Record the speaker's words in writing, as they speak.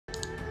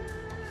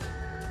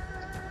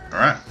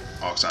Alright,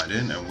 Arc signed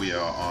in, and we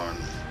are on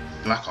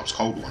Black Ops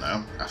Cold War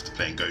now, after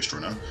playing Ghost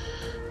Runner.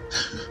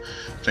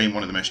 Playing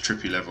one of the most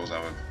trippy levels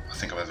I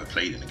think I've ever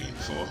played in a game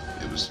before.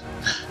 It was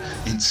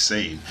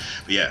insane.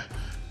 But yeah,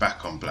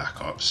 back on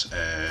Black Ops.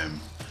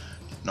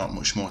 Not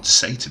much more to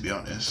say, to be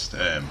honest.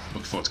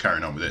 Looking forward to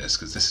carrying on with this,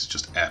 because this is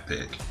just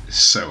epic. It's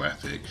so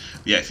epic.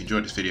 But yeah, if you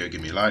enjoyed this video,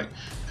 give me a like.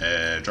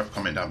 Drop a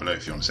comment down below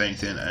if you want to say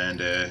anything.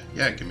 And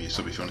yeah, give me a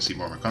sub if you want to see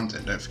more of my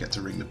content. Don't forget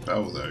to ring the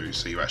bell, though,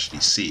 so you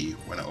actually see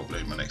when I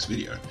upload my next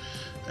video.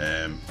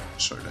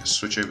 So let's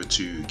switch over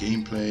to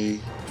gameplay.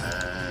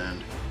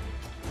 And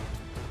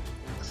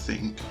I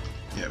think,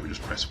 yeah, we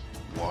just press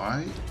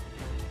Y.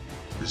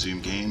 Resume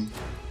game.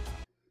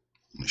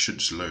 And it should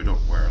just load up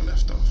where I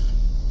left off.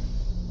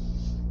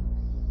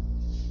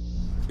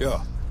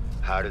 Yeah.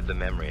 How did the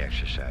memory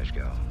exercise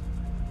go?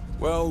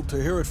 Well,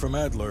 to hear it from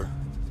Adler,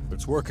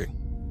 it's working.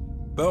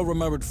 Bell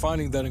remembered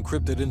finding that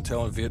encrypted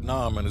intel in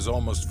Vietnam and is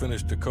almost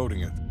finished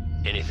decoding it.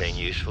 Anything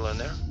useful in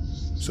there?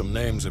 Some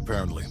names,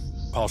 apparently.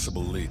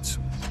 Possible leads.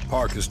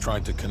 Park is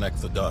trying to connect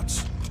the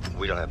dots.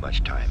 We don't have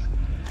much time.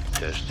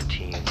 Does the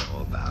team know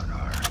about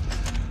our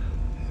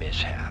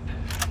mishap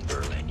in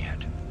Berlin yet?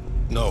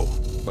 No,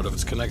 but if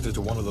it's connected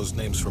to one of those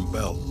names from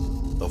Bell,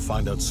 they'll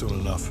find out soon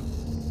enough.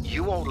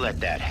 You won't let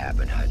that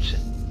happen,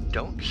 Hudson.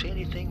 Don't say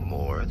anything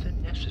more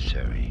than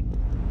necessary.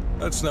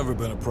 That's never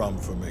been a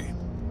problem for me.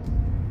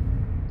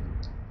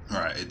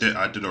 Alright,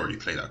 I did already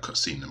play that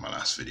cutscene in my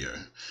last video,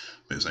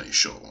 but it was only a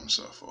short one,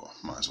 so I thought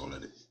might as well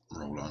let it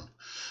roll on.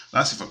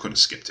 That's if I could have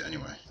skipped it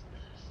anyway.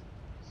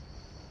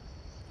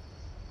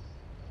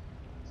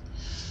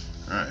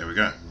 Alright, here we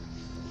go.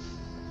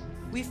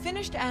 We've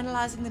finished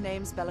analyzing the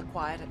names Bell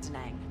acquired at Da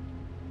Nang.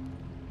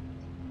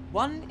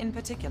 One in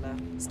particular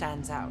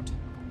stands out.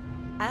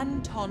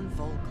 Anton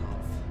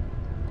Volkov.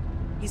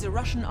 He's a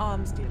Russian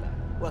arms dealer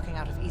working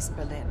out of East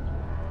Berlin.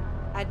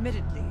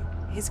 Admittedly,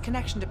 his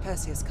connection to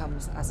Perseus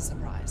comes as a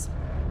surprise.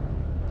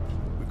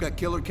 We've got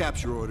killer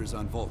capture orders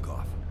on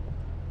Volkov.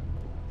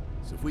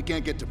 So if we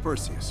can't get to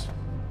Perseus,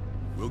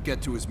 we'll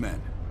get to his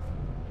men.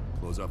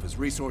 Close off his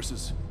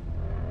resources,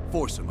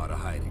 force him out of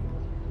hiding.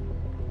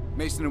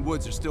 Mason and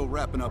Woods are still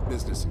wrapping up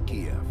business in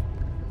Kiev.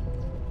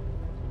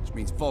 Which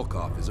means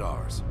Volkov is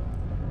ours.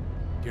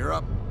 Gear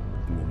up,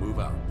 and we'll move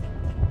out.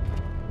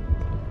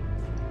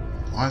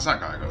 Why has that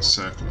guy got a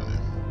circle on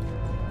him?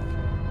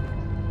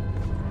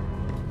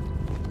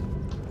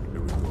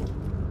 Here we go.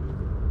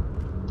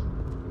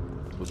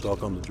 We'll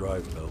talk on the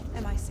drive, Bell.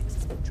 MI6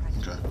 has been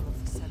tracking Okay. people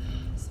for 7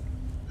 years.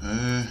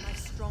 My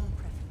strong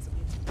preference will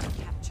be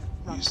to capture.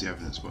 Use the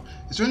evidence book.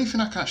 Is there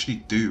anything I can actually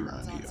do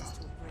around here?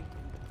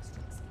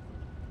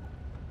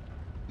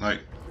 Like,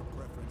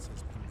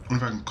 I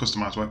wonder if I can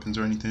customize weapons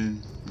or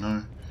anything.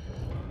 No.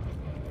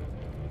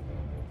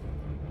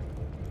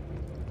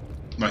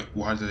 Like,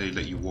 why do they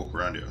let you walk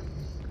around here?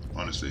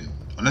 Honestly,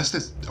 unless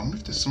there's, I wonder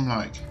if there's some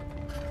like,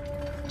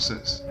 what's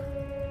this?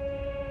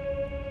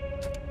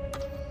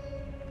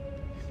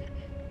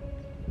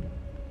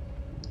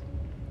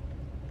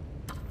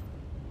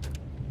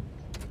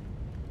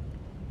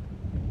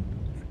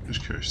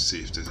 Just curious to see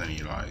if there's any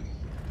like,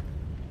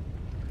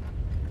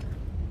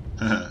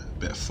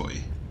 bit of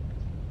footy.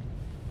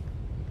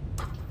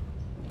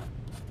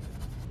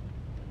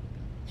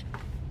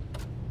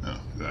 Oh,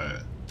 is that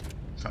it?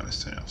 In fact,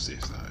 let's turn it off, see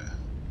if that it.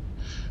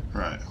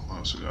 Right, what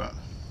else we got?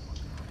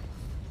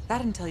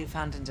 That intel you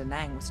found in Da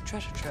Nang was a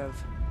treasure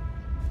trove.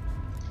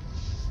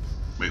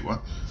 Wait,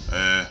 what?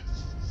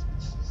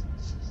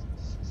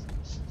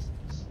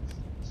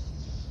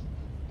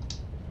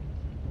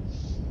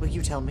 Well,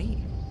 you tell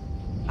me.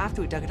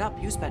 After we dug it up,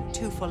 you spent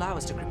 2 full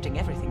hours decrypting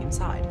everything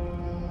inside.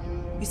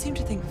 You seem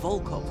to think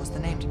Volkov was the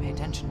name to pay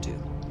attention to.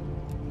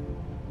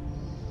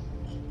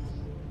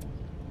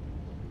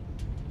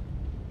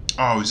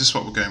 Oh, is this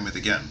what we're going with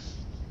again?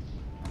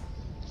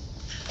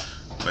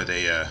 Where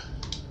they,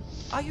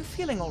 Are you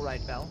feeling all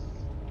right, Bell?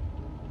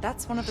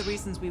 That's one of the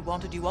reasons we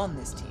wanted you on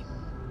this team.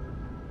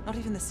 Not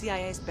even the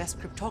CIA's best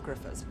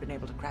cryptographers have been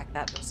able to crack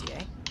that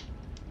dossier.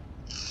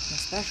 You're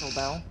special,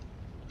 Bell.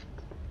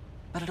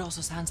 But it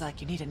also sounds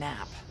like you need a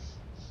nap.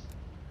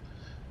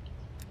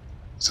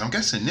 So I'm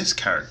guessing this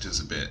character's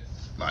a bit,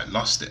 like,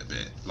 lost it a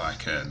bit,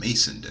 like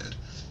Mason did.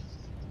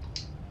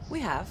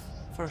 We have,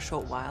 for a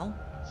short while.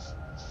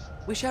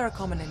 We share a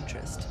common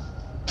interest.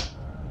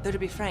 Though to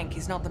be frank,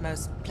 he's not the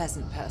most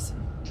pleasant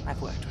person I've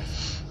worked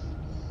with.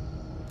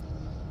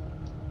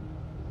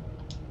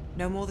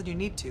 No more than you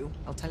need to,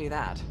 I'll tell you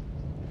that.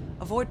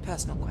 Avoid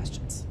personal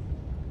questions.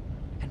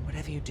 And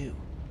whatever you do,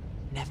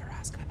 never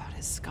ask him about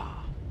his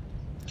scar.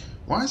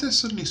 Why is there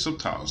suddenly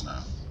subtitles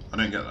now? I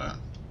don't get that.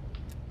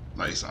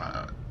 Like, it's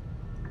like,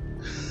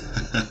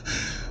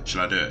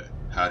 should I do it?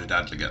 How did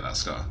Adler get that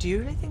scar? Do you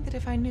really think that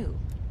if I knew,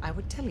 I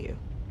would tell you?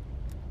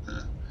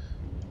 Yeah.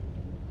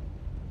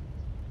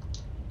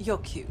 You're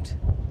cute.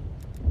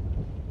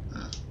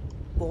 Yeah.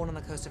 Born on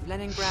the coast of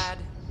Leningrad,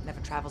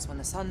 never travels when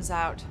the sun's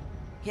out.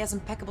 He has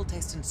impeccable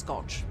taste in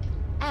scotch.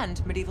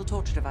 And medieval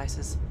torture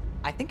devices.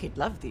 I think he'd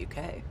love the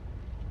UK.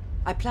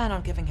 I plan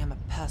on giving him a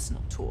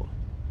personal tour.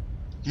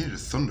 Yeah, the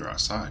thunder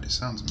outside. It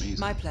sounds amazing.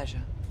 My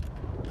pleasure.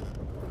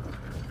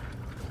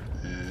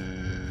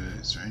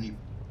 Is there any...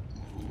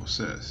 What's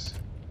this?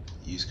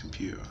 Use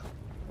computer.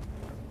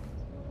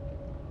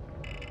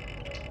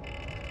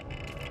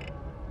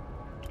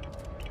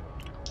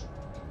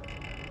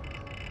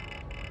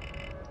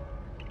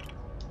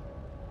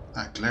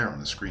 That glare on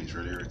the screen is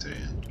really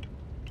irritating.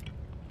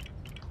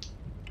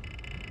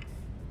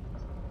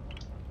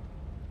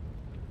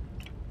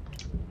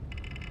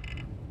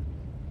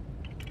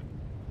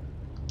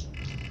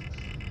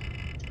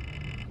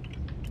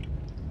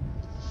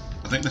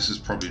 I think this is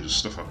probably just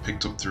stuff I've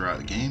picked up throughout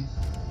the game.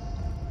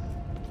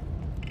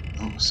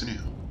 Oh, what's in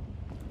here?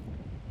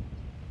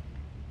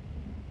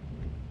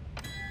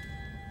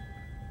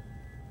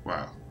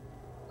 Wow,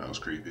 that was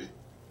creepy.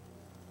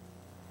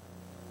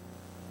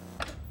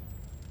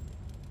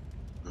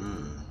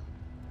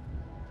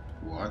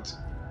 What?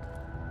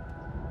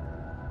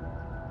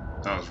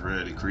 That was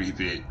really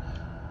creepy.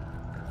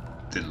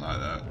 Didn't like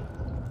that.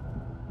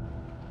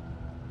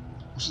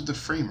 What's the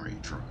frame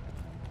rate drop?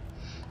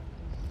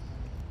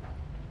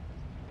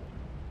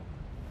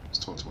 Let's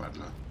talk to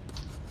Adler.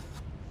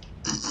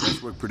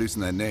 Nice work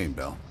producing that name,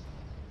 Bell.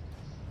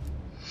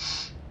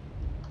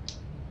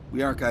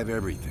 We archive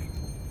everything.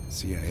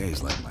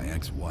 CIA's like my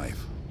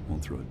ex-wife.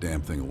 Won't throw a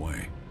damn thing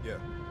away. Yeah.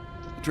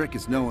 The trick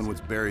is knowing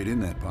what's buried in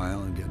that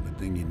pile and getting the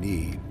thing you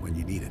need when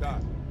you need it.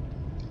 Doc,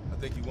 I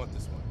think you want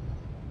this one.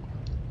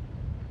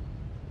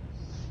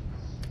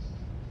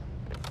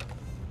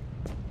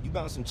 You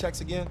bouncing checks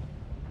again?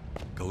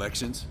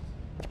 Collections?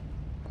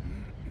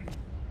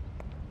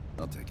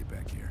 I'll take it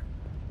back here.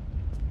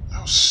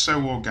 That was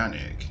so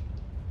organic.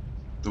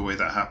 The way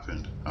that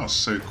happened. That was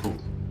so cool.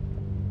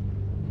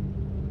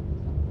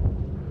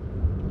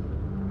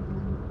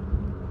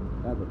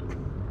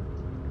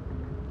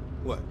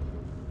 What?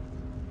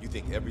 You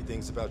think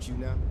everything's about you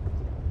now?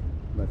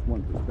 That's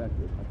one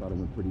perspective. I thought it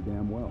went pretty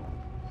damn well.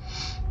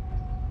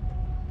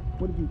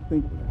 What did you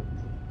think would happen?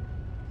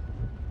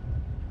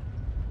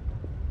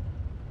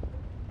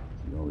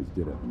 You always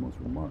did have the most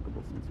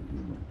remarkable sense of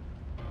humor.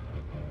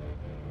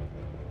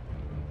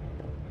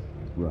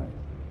 Right.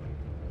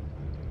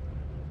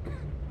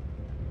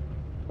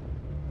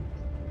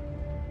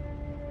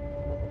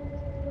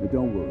 But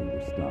don't worry,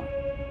 we're stocked.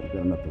 We've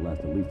got enough to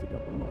last at least a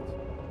couple of months.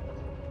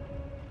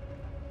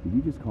 Did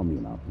you just call me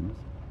an optimist?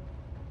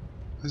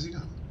 Where's he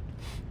going?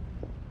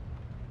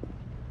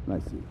 I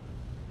see.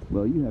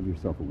 Well, you have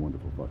yourself a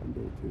wonderful fucking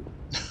day, too.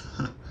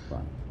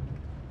 Bye.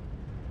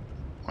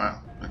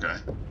 Wow, okay.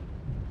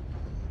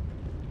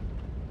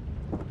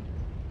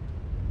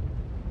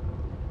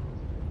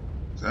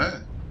 Is that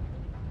it?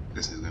 I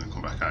guess he's gonna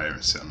come back out here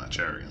and sit on that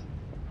chair again.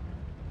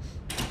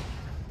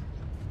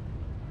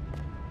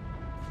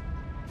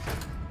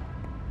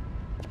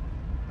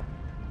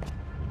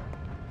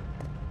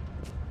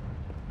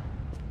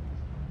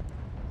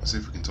 Let's see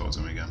if we can talk to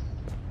him again.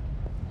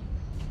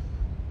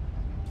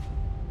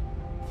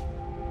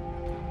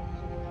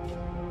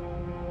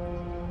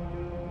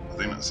 I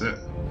think that's it.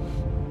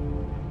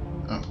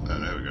 Oh, no,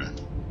 there we go.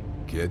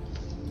 Kid?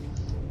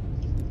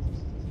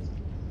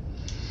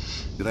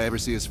 Did I ever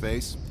see his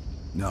face?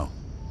 No.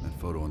 That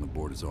photo on the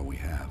board is all we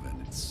have,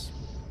 and it's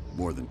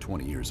more than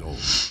 20 years old.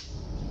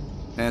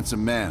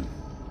 Handsome man.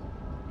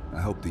 I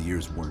hope the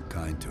years weren't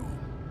kind to him.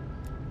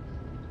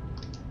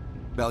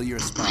 Bell, you're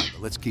a spy,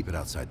 but let's keep it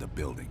outside the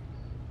building,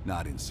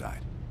 not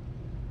inside.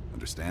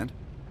 Understand?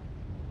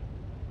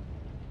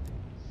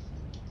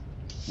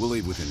 We'll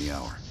leave within the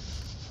hour.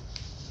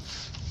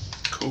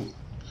 Cool.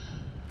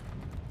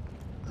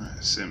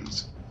 Alright,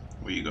 Sims,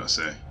 what you gotta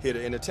say? Here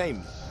to entertain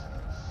me.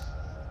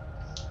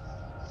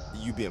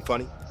 You being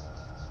funny?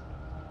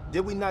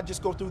 Did we not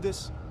just go through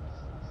this?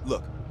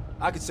 Look,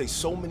 I could say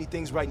so many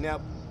things right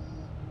now.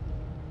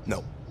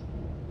 No.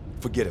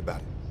 Forget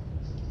about it.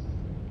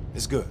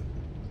 It's good.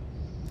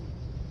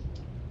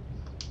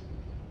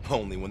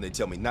 Only when they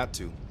tell me not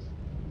to.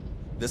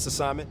 This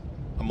assignment,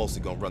 I'm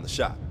mostly gonna run the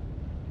shop.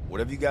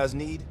 Whatever you guys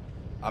need,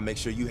 I'll make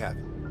sure you have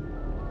it.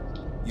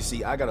 You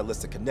see, I got a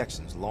list of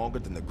connections longer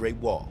than the Great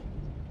Wall.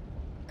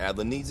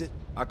 Adler needs it,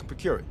 I can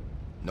procure it.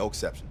 No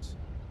exceptions.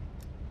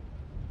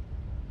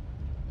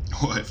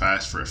 What if I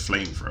asked for a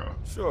flamethrower?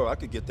 Sure, I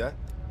could get that.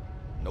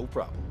 No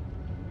problem.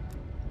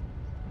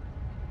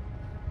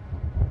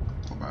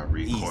 What about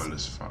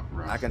recoilless fuck?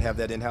 Right. I can have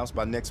that in-house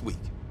by next week.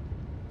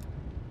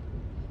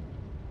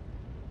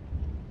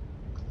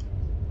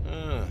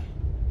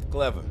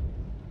 Clever.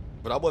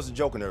 But I wasn't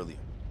joking earlier.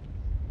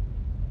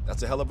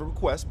 That's a hell of a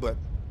request, but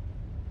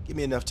give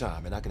me enough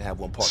time and I can have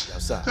one parked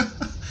outside.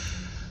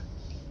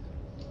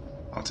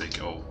 I'll take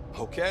it all.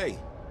 Okay.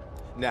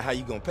 Now how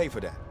you gonna pay for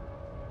that?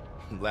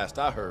 Last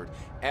I heard,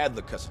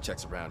 Adler cuts the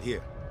checks around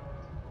here.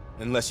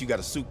 Unless you got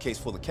a suitcase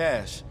full of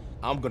cash,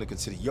 I'm gonna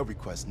consider your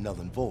request null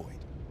and void.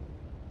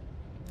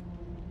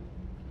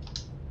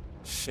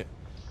 Shit.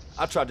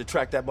 I tried to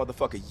track that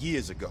motherfucker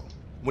years ago,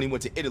 when he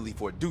went to Italy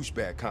for a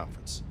douchebag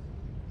conference.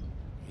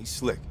 He's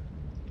slick.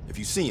 If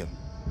you see him,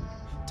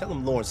 tell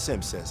him Lawrence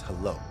Sims says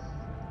hello.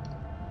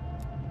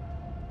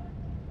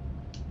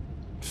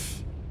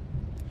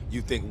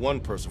 You'd think one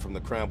person from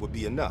the Crown would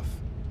be enough.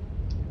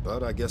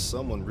 But I guess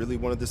someone really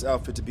wanted this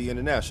outfit to be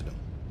international.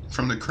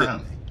 From the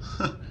Crown.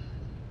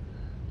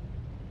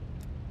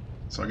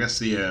 So I guess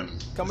the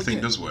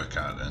thing does work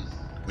out then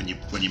when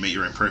you make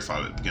your own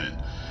profile at the beginning.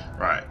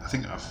 Right, I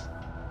think I've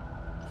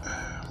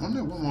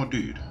wonder one more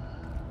dude.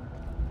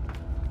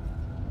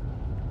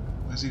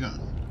 Where's he gone?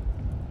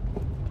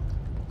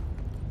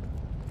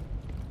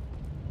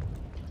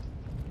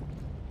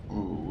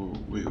 Oh,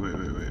 wait,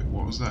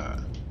 what was that?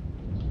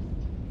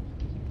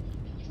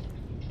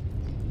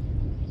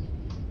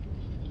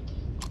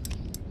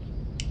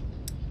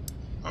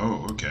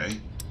 Oh, okay.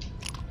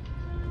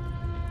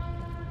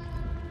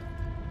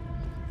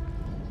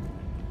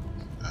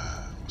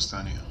 What's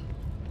down here?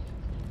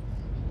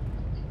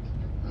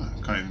 Oh,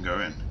 can't even go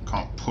in.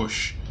 Can't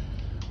push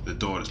the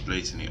door that's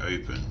blatantly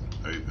open.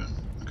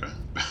 Okay.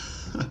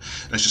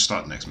 Let's just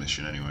start the next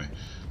mission anyway,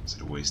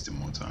 instead of wasting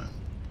more time.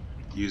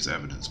 Use the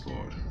evidence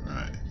board.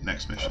 Right,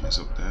 next mission is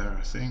up there,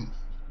 I think.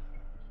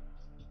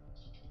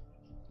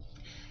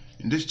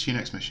 In addition to your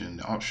next mission,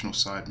 the optional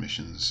side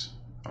missions,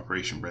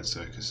 Operation Red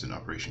Circus and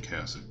Operation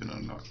Chaos, have been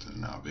unlocked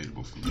and are now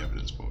available from the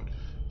evidence board.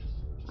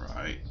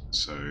 Right,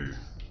 so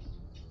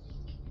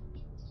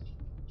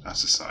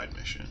that's a side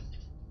mission.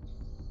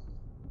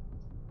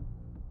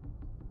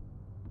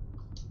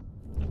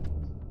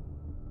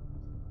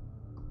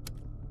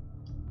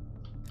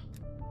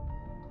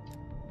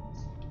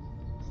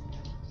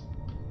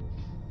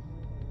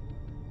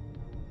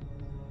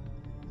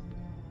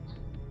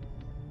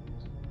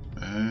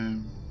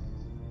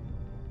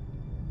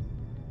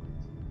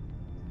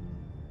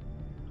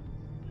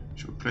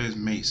 Should we play as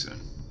Mason?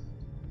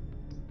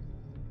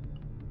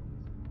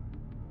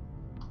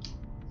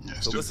 Yeah,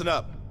 so listen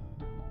up.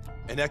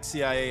 An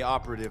ex-CIA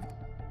operative.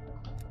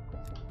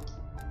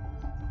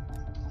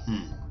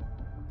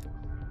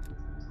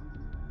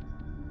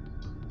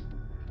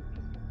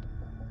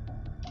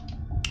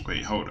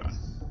 Wait, hold on.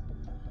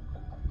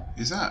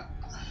 Is that?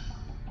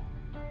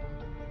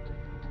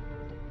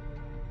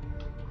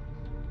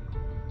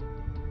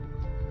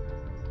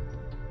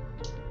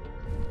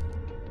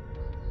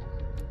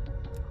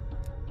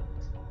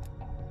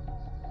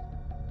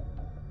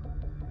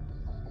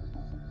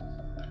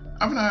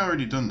 Haven't I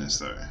already done this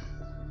though?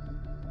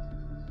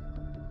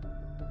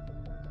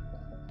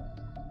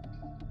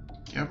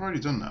 Yeah, I've already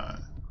done that.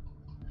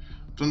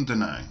 I've done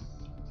denying.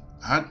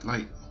 I had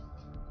like...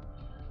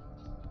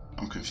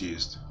 I'm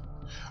confused.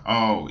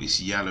 Oh,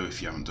 it's yellow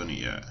if you haven't done it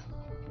yet.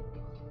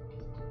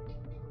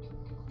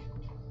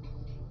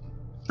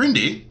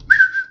 Brindy?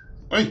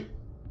 Oi,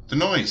 the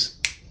noise.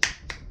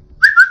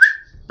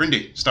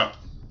 Brindy, stop.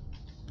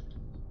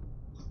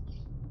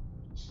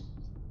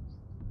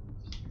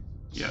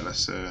 Yeah,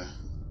 let's do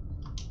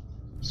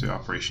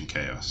Operation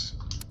Chaos.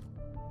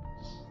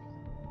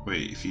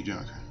 Wait, if you do,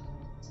 okay.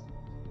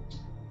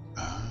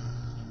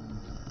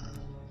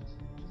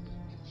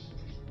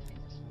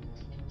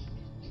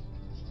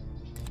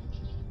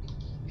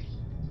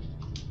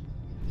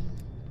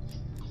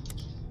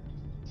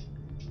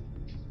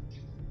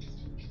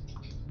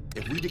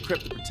 If we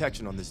decrypt the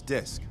protection on this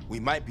disc, we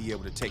might be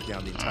able to take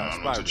down the entire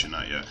I'm not touching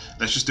that yet.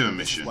 Let's just do a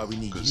mission. Why we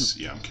need because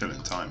yeah, I'm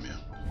killing time here.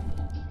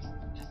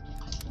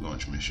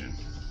 Launch mission.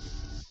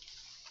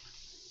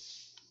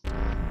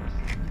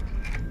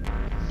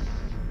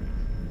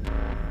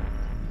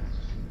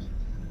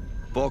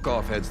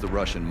 Volkov heads the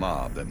Russian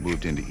mob that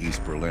moved into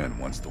East Berlin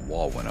once the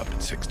wall went up in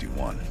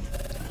 '61.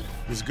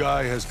 This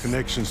guy has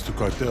connections to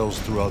cartels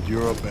throughout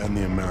Europe and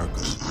the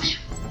Americas.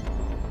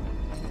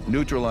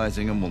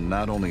 Neutralizing him will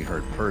not only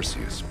hurt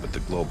Perseus, but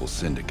the global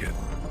syndicate.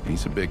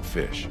 He's a big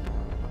fish.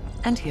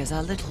 And here's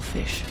our little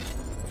fish,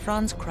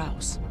 Franz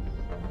Kraus.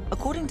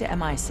 According to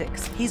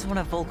MI6, he's one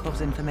of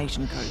Volkov's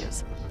information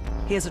couriers.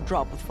 He has a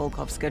drop with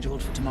Volkov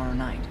scheduled for tomorrow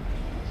night.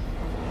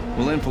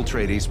 We'll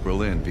infiltrate East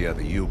Berlin via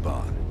the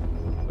U-Bahn.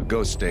 A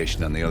ghost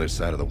station on the other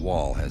side of the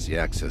wall has the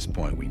access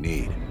point we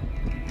need.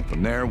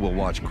 From there, we'll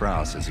watch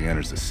Kraus as he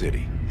enters the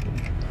city.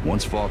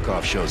 Once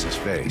Volkov shows his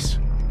face,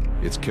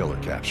 it's killer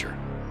capture.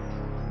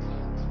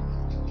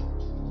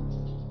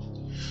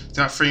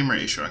 That frame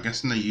rate issue, I'm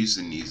guessing they're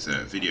using these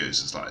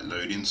videos as like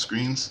loading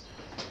screens.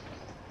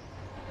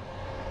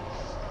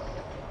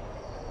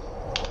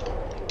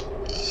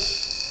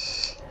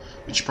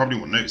 Which you probably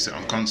won't notice it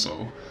on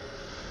console.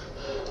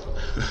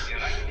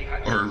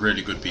 Or a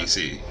really good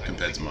PC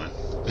compared to mine.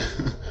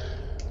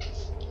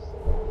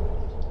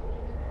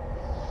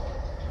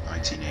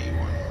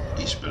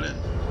 1981, East Berlin.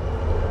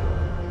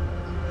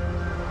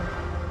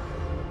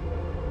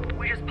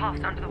 We just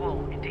passed under the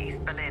wall into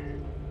East Berlin.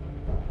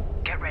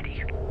 Get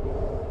ready.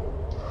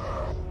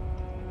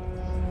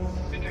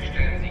 Bitte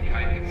stellen Sie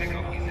kein Gepäck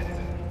auf die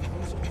Sitze.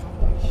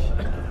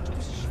 Du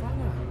bist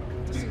schwanger.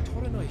 Das sind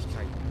tolle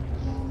Neuigkeiten.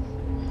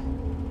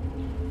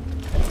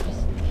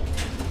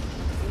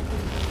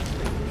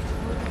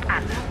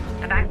 And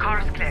the back car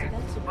is clear.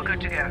 We're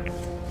good to go.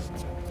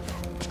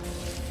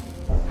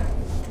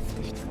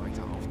 Nicht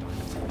weiter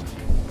aufdeuten.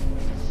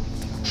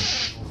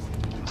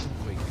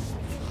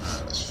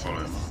 Let's follow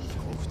him.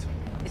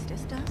 Ist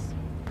es das?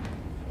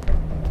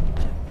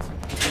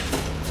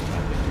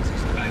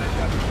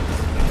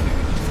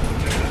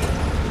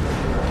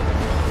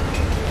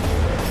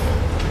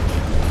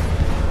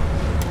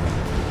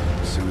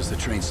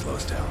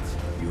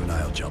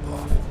 I'll jump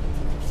off.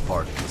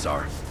 Park,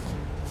 Lazar.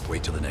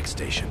 Wait till the next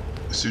station.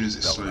 As soon as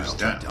it slows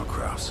down. Down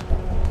Kraus.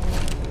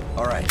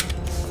 All right.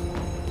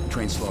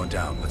 Train's slowing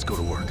down. Let's go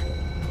to work.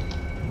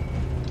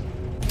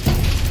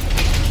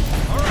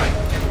 All right,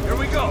 here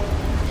we go.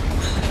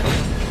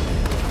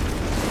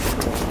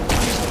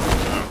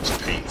 Oh, it's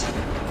paint.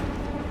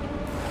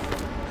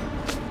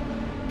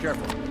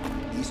 Careful.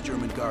 East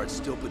German guards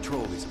still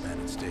patrol these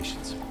abandoned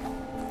stations.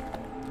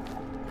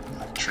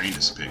 Train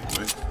is big,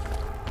 boy.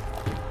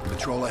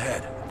 Patrol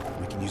ahead.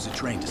 We can use a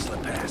train to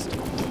slip past.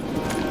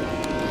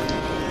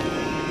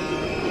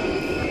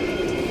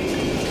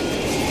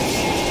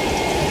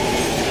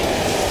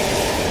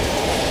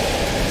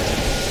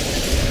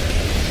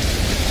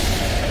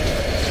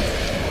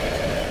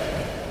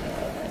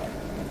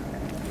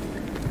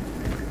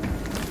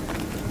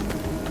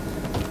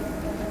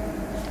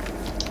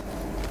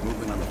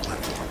 Movement on the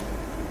platform.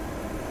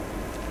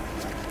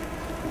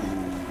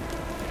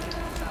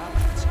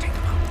 Let's take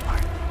them out. All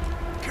right.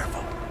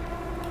 Careful.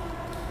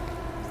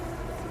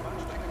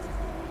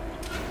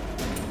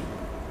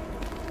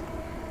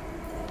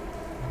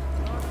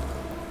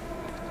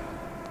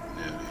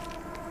 Nearly.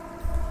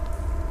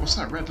 What's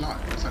that red light?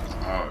 What's that?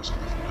 Oh, it's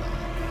coming from down there.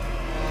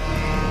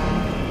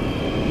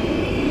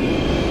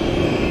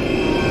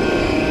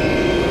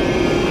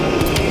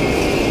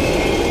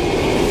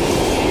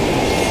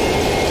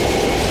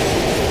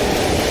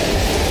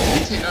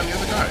 Did he take down the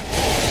other guy?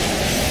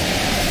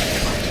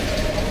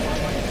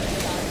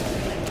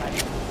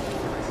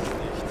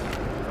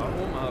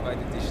 Warum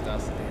arbeitet die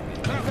Straße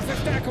denn? Brauche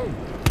Verstärkung!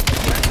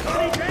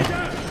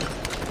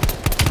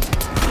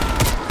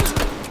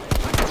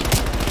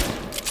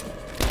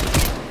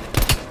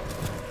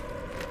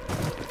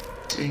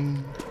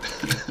 Ting.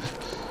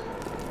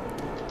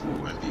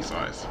 Ooh, MP5.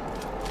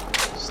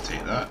 Let's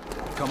take that.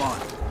 Come on.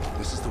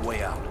 This is the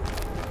way out.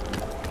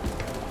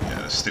 Yeah,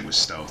 let's stick with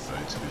stealth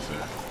though, to be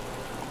fair.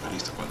 At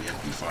least I've got the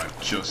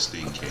MP5 just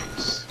in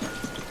case.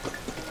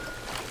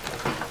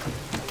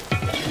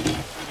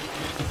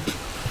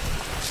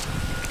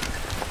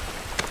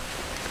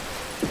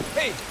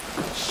 Hey!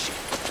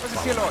 Was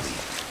ist hier los?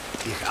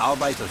 Ich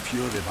arbeite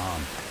für die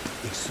Bahn.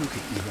 Ich suche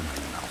Ihren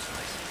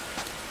Ausweis.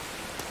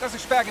 Das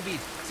ist Sperrgebiet.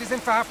 Sie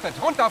sind verhaftet.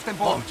 Runter auf den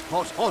Boden.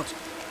 Halt!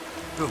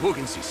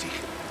 Beruhigen Sie sich.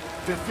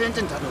 Wir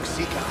finden dadurch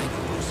sicher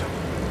eine Lösung.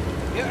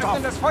 Wir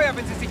öffnen das Feuer,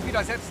 wenn Sie sich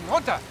widersetzen.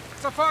 Runter!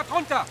 Sofort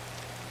runter!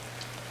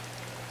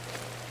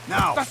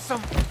 Now! Was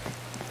zum...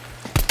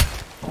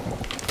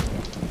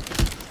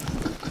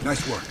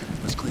 Nice work.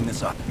 Let's clean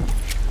this up.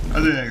 I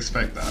didn't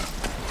expect that.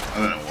 I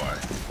don't know why.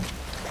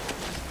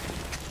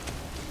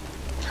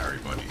 Carry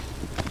buddy.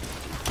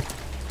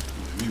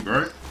 Me,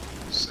 bro.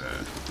 Let's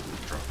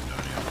drop it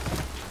down here.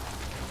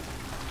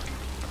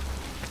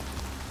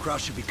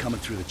 Kraus should be coming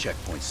through the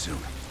checkpoint soon.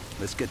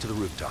 Let's get to the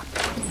rooftop.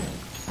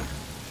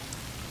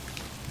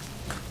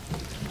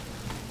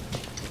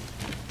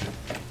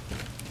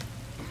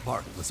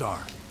 Park, Lazar.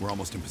 We're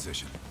almost in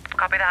position.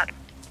 Copy that.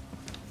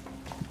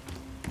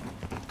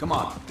 Come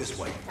on, this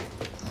way.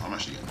 I'm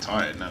actually getting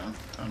tired now.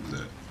 Time's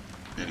at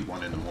nearly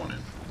 1 in the morning.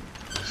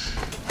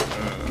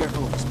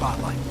 Careful of the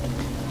spotlight.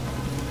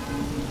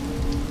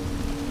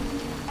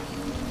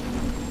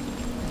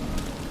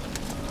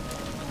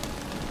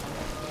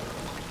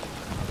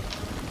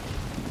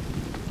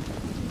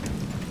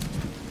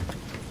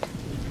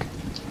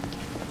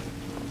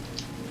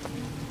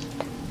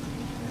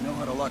 They know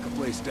how to lock a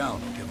place down.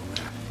 Give them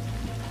that.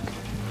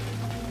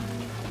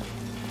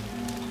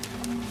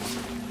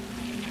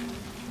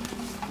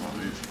 Come on,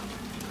 move.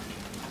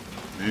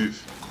 Move.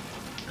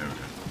 There we go.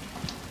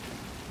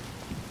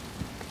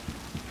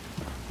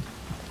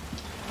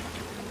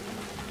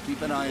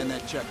 Keep an eye on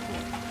that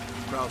checkpoint.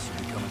 Kraus will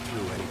be coming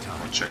through anytime.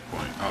 What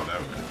checkpoint? Oh, there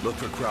we go. Look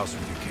for Kraus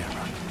with your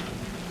camera.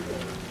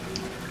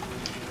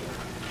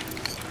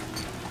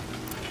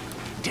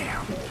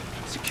 Damn.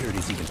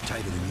 Security's even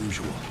tighter than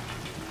usual.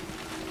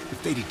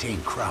 If they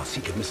detain Kraus,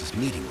 he could miss his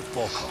meeting with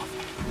Volkov.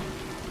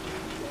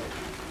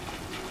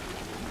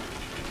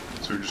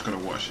 So we're just gonna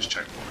watch this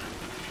checkpoint.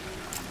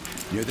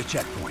 Near the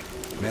checkpoint.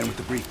 Man with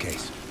the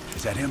briefcase.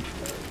 Is that him?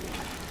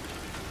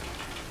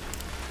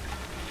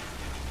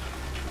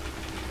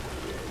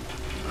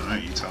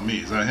 Alright, you tell me.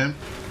 Is that him?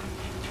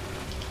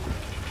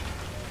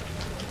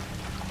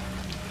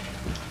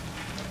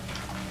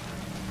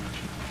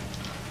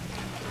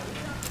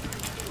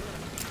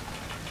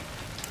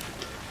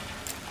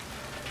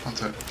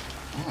 Contact.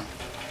 Oh.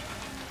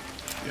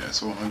 Yeah,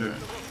 so what am I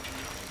doing?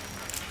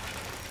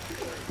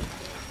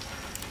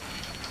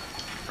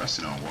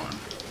 Pressing R1.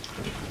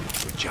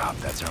 Good job,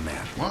 that's our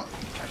man. What?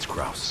 That's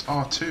Kraus.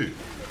 R2.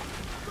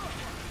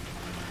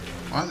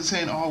 Why is it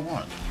saying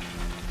R1?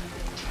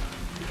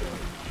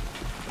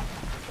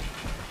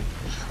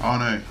 Oh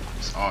no,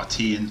 it's RT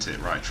into it,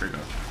 right trigger.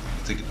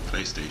 I'm thinking the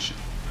PlayStation.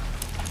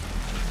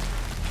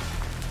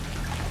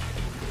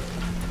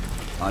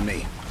 On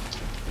me.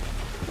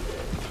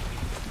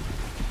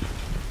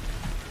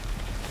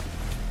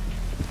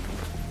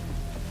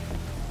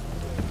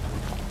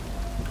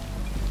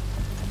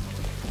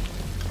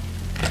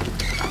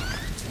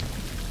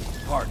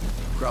 apart.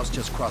 Kraus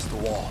just crossed the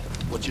wall.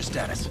 What's your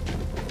status?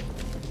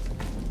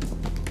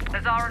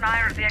 Lazar and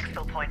I are at the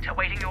exfil point,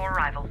 awaiting your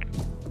arrival.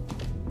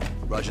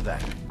 Roger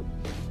that.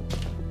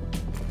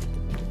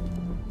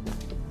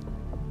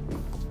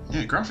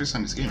 Yeah, graphics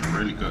on this game are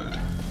really good.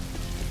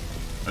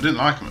 I didn't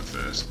like them at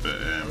first, but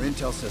Our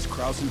intel says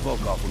Kraus and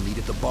Volkov will meet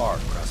at the bar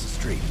across the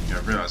street. yeah, I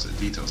realised that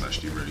the detail's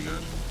actually really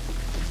good.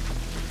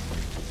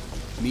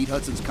 Meet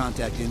Hudson's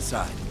contact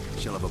inside.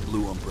 She'll have a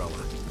blue umbrella.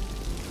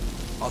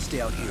 I'll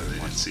stay out here. They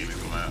didn't see me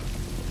come out.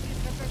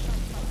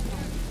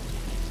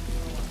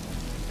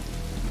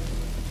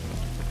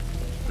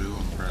 Blue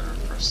umbrella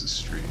across the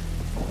street.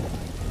 What?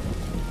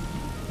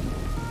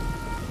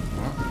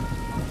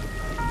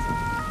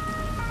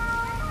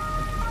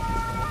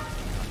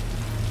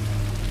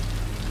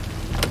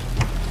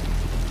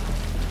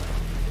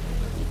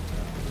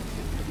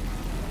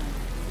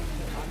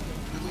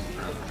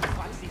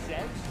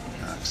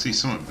 I see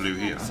something blue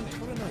here.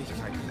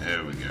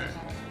 There we go.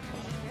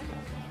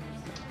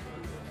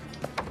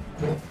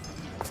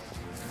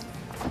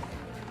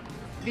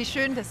 Wie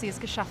schön, dass Sie es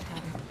geschafft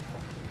haben.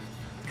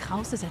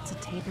 Krause is at the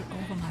table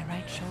over my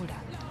right shoulder.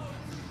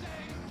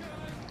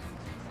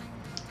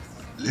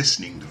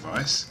 Listening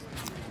device?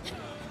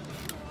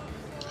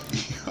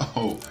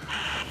 Yo.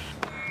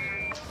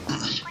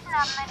 Guten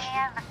Abend, mein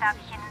Herr. Was darf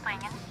ich Ihnen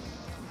bringen?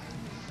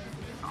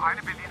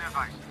 Eine Berliner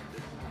Weißen.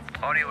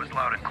 Audio is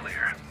loud and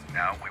clear.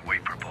 Now we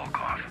wait for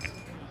Volkov.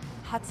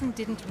 Hudson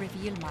didn't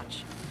reveal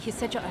much. He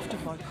said you're after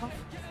Volkov?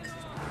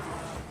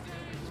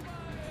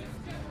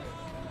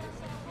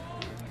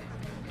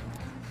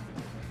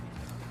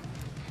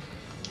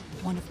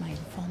 One of my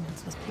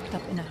informants was picked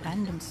up in a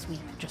random sweep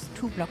just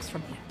 2 blocks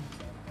from here.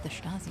 The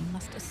Stasi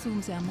must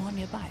assume there are more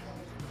nearby.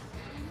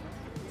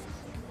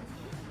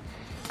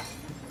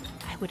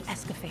 I would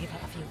ask a favor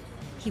of you.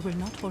 He will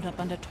not hold up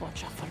under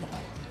torture for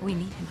long. We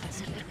need him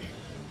rescued.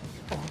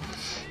 Or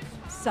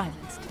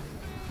silenced.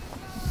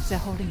 They're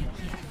holding him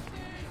here.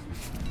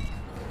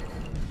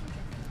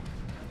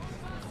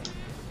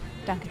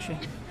 Dankeschön.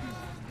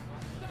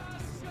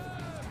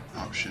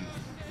 Option.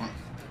 What?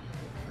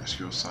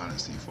 Rescue or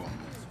silence the informant.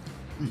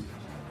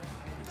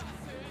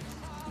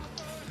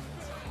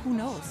 Who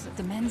knows?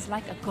 The man's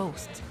like a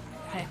ghost.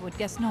 I would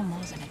guess no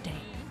more than a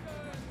day.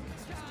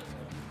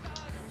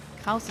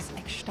 Kraus is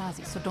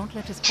ex-Stasi, so don't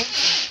let his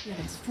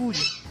appearance fool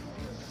you.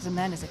 The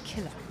man is a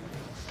killer.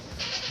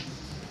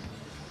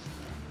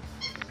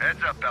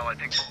 Heads up, Bell. I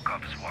think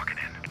Volkov is walking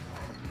in.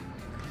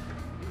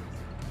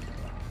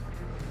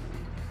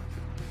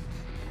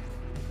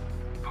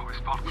 Wo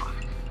ist Volkov?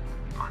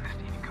 Man ist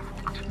Ihnen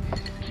gefolgt.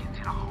 Gehen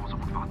Sie nach Hause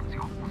und warten Sie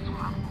auf unseren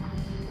Anruf.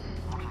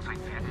 Ortenzeit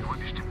werden neu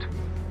bestimmt.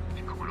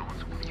 Wir kümmern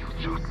uns Ihre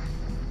Schaden.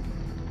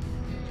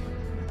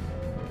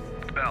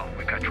 Bell,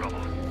 we've got trouble.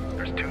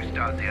 There's 2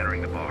 Stasi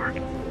entering the bar.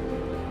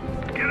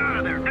 Get out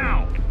of there,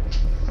 now!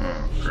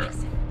 Oh, crap.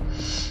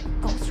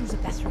 Go through the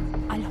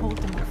bathroom. I'll hold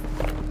them off.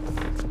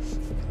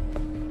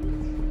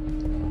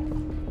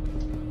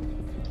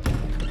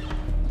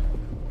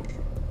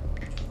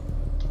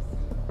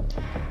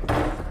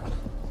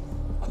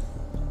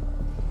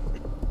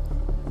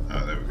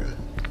 Oh, there we go.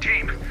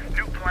 Team,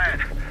 new plan.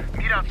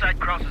 Meet outside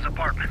Kraus's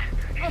apartment.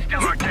 He's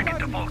still our ticket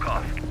to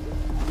Volkov.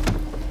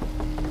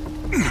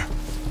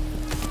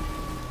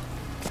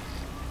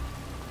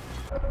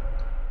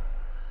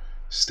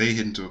 Stay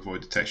hidden to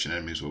avoid detection.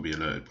 Enemies will be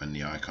alerted when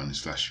the icon is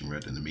flashing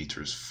red and the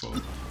meter is full.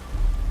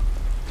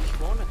 Ich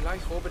warne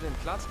gleich Robbe den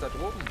Platz da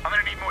droben. I'm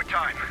gonna need more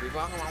time. Wir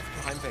waren auf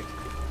dem Heimweg.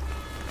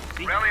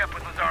 Rally up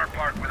with Lazar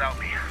Park without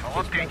me.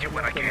 I'll update you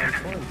when I can. Wir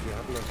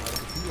hatten uns halt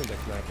Gefühl in der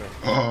Kneipe.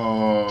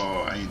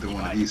 Oh, I ain't done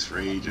one of these for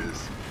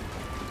ages.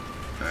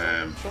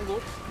 Schon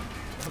gut.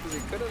 Aber Sie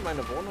können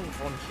meine Wohnung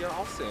von hier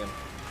aus sehen.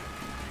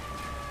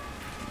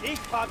 Ich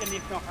frage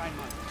nicht noch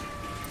einmal.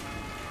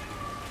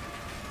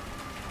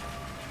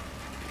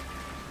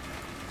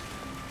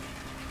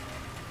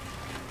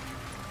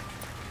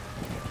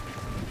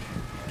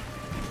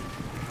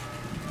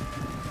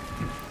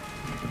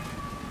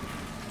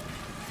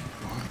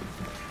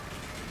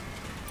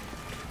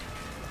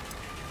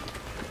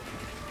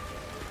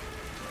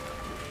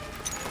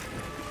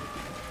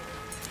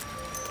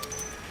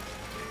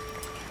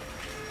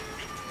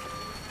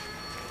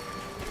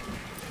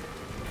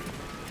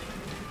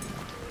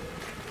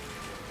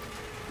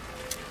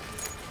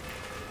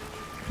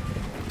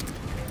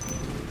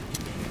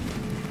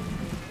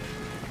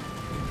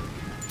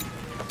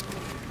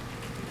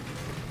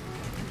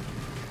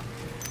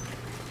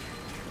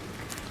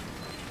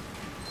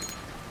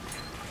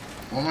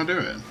 What am I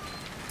doing?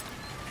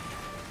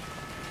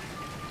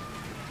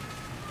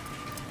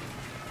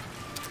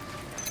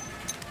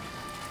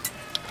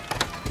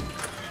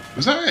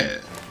 Was that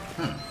it?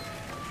 Huh.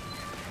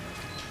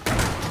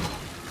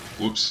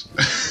 Whoops.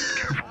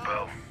 Careful,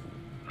 Bell.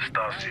 The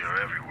Stasi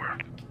are everywhere.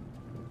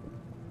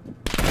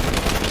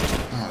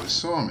 Oh, they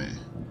saw me.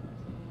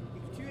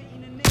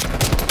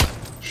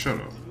 Shut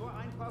up.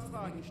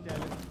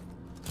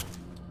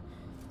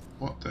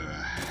 What the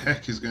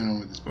heck is going on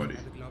with this body?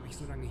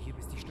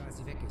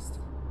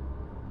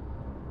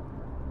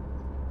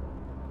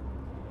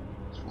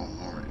 one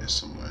more in here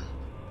somewhere.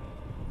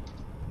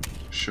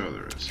 Sure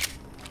there is.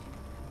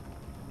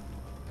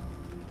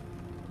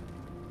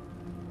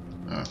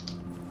 Oh.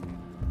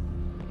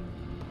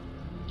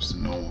 Just a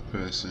normal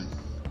person.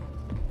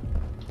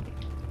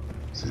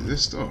 See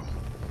this door?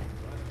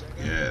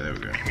 Yeah, there we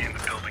go. Meet me in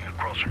the building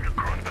across from your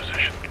current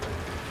position.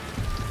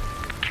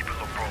 Keep a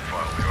low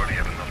profile, we already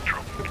have enough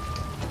trouble.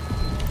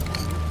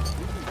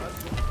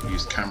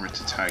 Use camera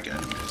to tag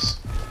enemies.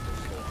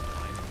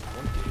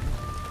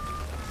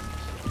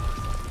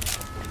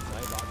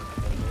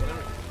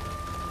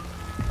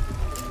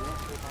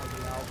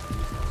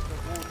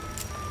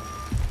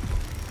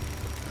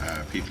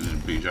 People in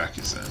blue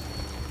jackets then.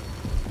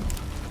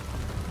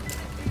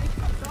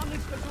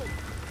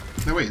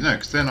 No wait, no,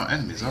 because they're not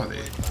enemies, are they?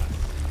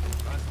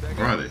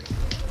 Or are they?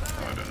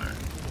 Oh, I don't know.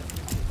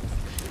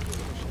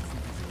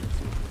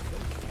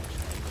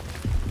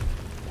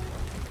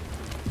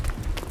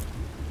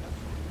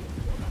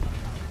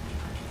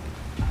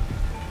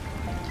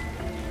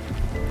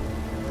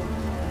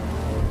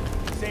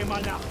 Say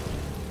mal now.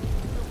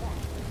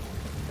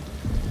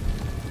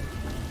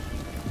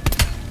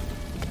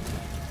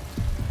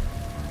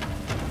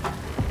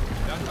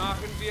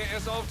 Machen wir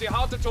es auf die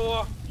harte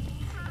Tor.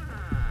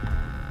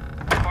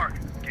 Mark,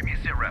 give me a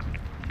sit rep.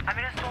 I'm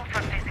in a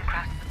storefront facing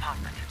Kraft's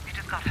apartment. We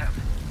just got home.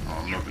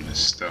 Oh, I'm not gonna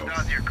stealth.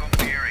 Down here, comb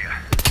the area.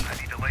 I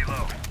need to lay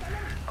low.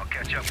 I'll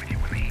catch up with you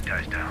when the heat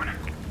dies down.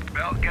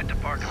 Bell, get to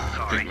park in the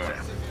car. Big low.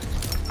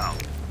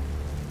 Out.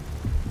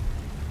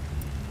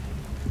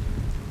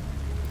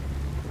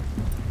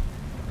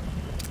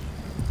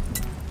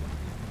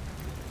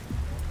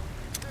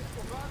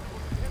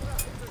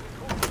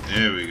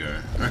 There we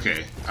go.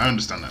 Okay, I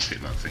understand that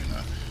picklock thing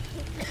now.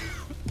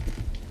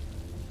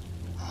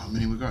 Oh, how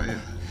many we got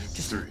here?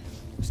 Just 3.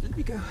 Just let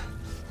me go.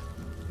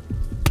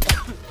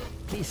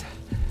 Please.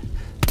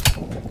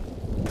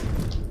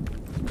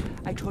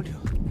 I told you.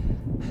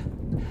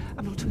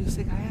 I'm not who you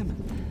think I am.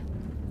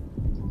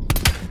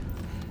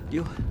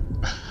 You.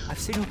 I've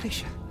seen your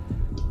picture.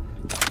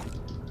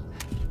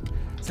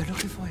 They're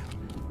looking for you.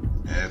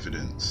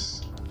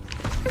 Evidence.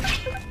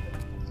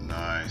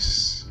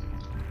 Nice.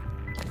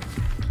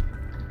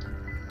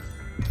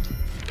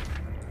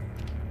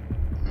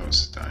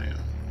 What's down here?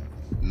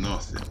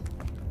 Nothing.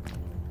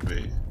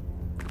 Wait.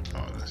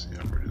 Oh, that's yeah,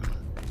 I've already done it.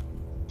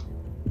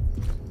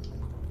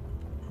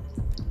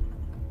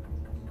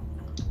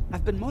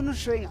 I've been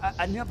monitoring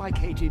a nearby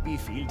KGB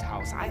field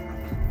house. I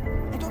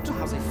don't know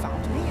how they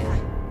found me.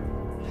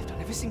 I've done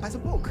everything by the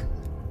book.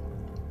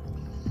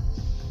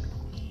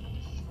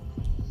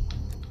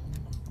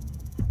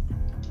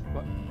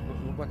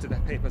 What did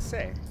that paper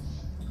say?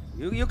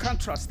 You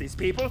can't trust these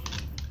people.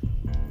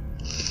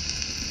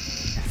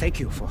 Thank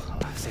you for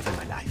saving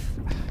my life.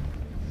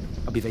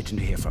 I'll be waiting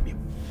to hear from you.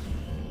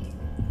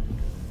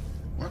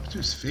 What happened to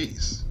his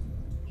face?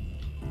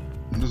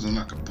 It doesn't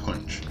look like a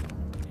punch.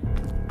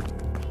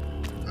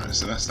 Alright,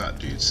 so that's that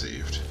dude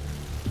saved.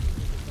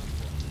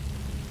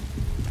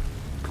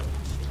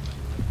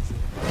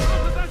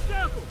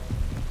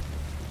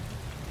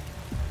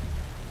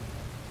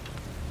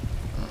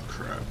 Oh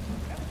crap.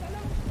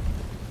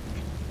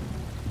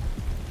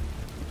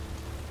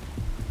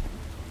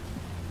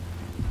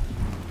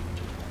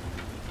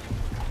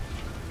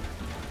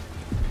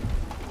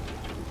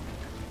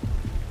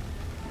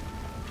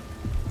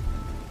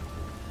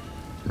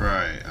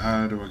 Right,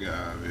 how do I get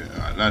out of here?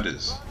 Alright,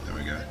 ladders. There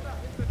we go.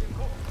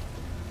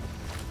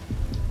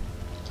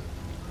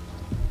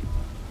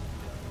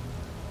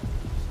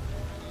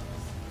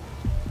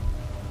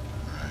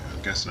 Alright,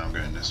 I'm guessing I'm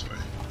going this way.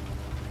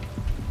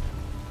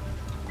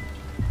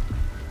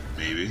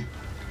 Maybe.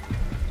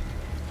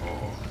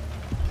 Oh,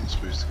 I'm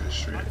supposed to go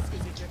straight.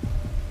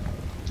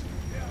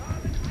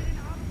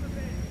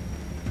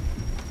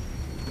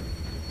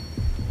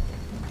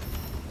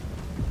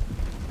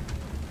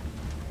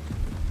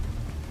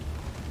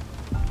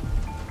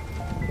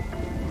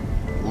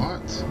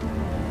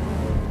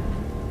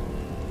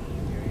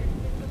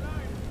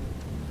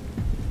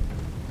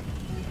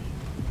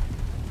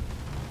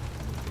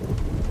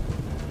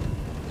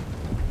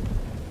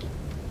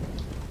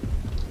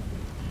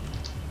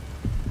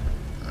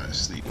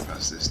 Sneak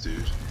past this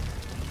dude.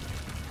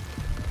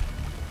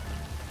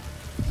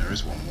 There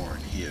is one more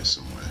in here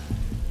somewhere.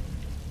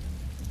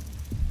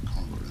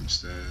 Can't go down the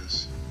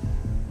stairs.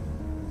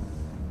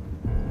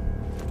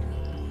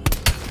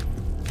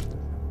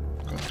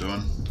 Got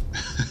done.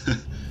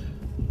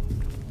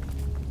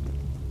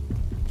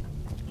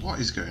 What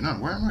is going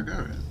on? Where am I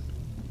going?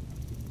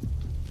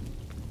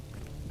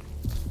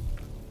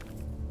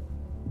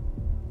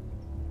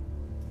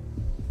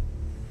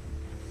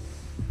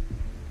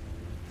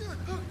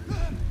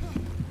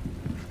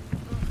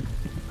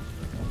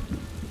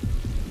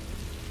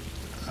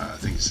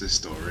 I think it's this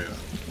door here.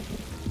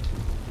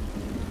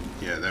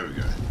 Yeah, there we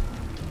go.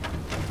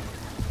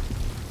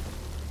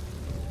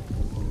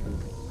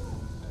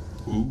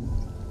 Ooh.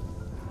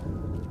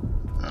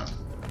 Oh.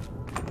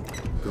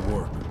 Good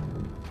work. I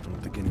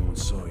don't think anyone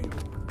saw you.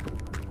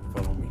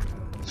 Follow me.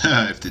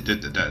 If they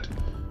did, they're dead.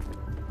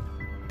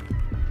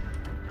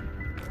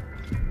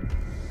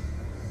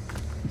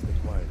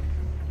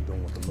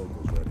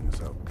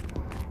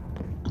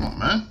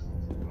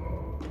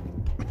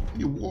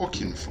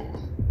 walking for?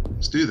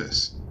 Let's do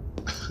this.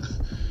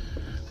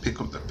 Pick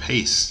up the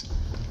pace.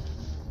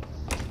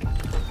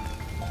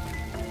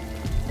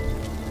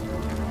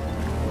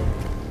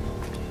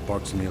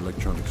 Park's in the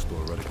electronics store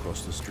right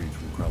across the street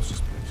from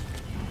Krause's place.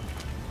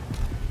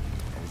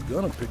 I was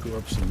gonna pick her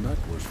up some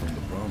knackwurst from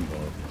the brown bar,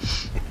 but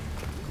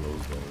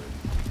closed already.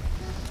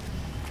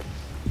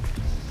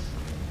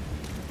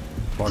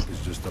 Park is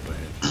just up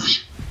ahead.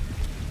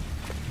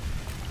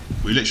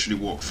 We literally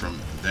walked from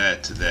there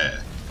to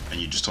there, and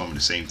you just told me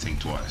the same thing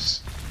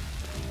twice.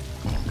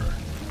 Come on, bro.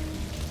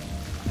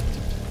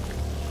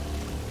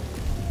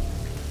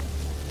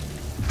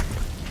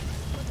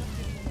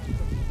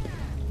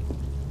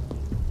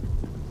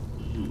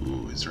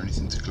 Ooh, is there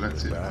anything to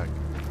collect here? A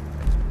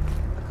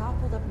car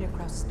pulled up near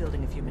Krause's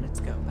building a few minutes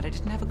ago, but I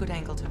didn't have a good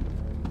angle to...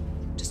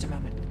 Just a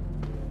moment.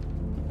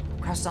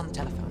 Krause is on the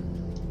telephone.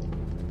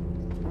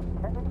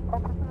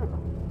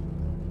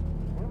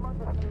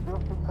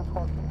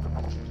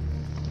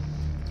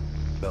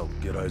 Bell,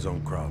 get eyes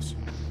on Krause.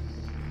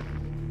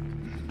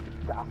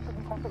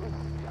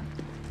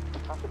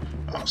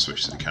 I'll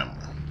switch to the camera.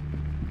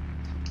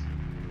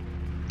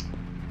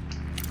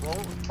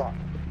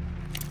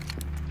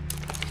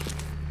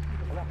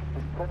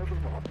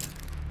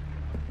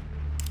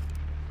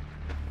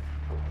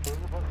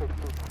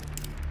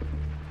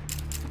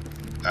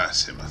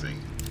 That's him, I think.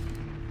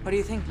 What do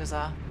you think,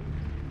 Lazar?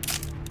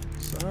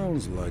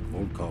 Sounds like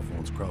Volkov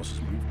wants Krause's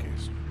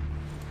briefcase.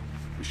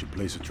 We should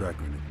place a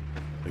tracker in it.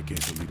 The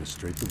case will lead us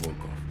straight to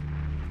Volkov.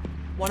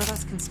 One of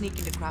us can sneak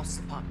into Krause's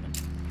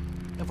apartment.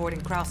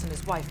 Avoiding Krause and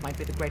his wife might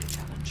be the greater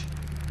challenge.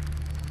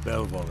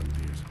 Bell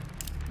volunteers.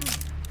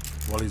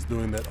 While he's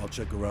doing that, I'll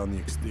check around the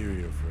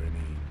exterior for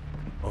any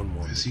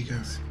unwanted. Where's he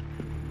going?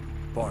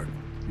 Park,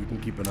 you can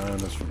keep an eye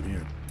on us from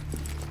here.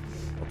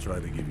 I'll try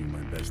to give you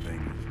my best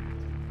angles.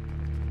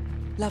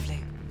 Lovely.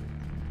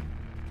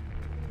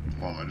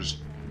 Well, am I just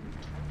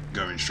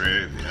going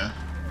straight over, yeah?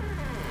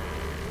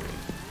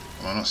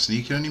 Am I not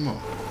sneaking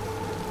anymore?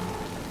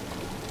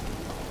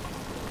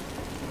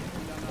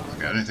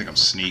 Okay, I don't think I'm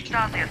sneaking.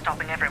 Darcy is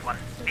stopping everyone.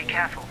 Be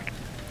careful.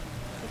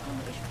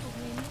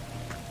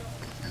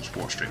 I just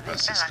walk straight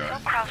past this I guy. saw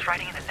Krause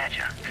writing in the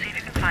ledger. See if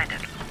you can find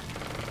it.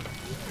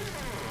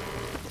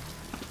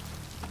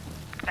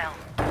 Bell,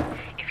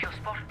 if you're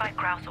spotted by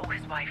Krause or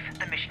his wife,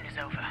 the mission is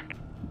over.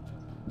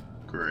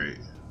 Great.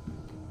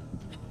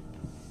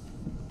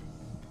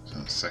 It's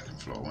on the second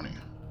floor, wasn't he?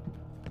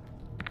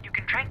 You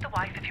can track the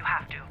wife if you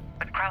have to,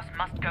 but Krause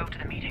must go to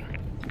the meeting.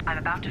 I'm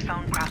about to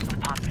phone Krause's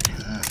apartment.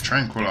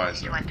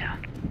 Tranquilizer. You enter.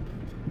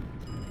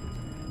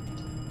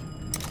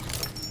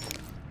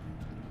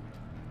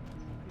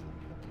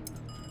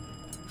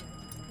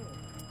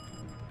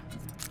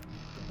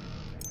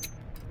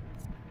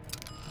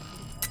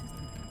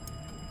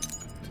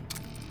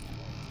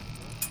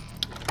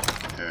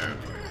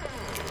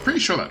 Pretty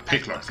sure that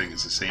picklock thing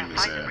is the same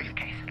as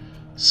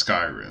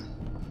Skyrim.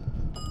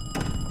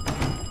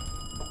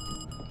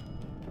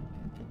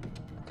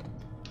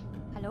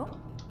 Hallo?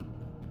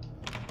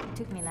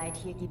 Tut mir leid,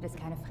 hier gibt es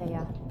keine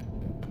Freya.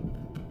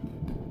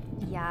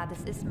 Ja,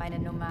 das ist meine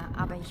Nummer,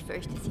 aber ich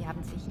fürchte, Sie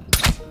haben sich...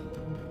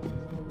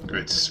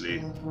 Go to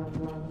sleep.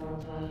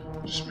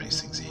 Just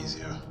makes things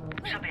easier.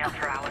 She'll be up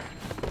for hours.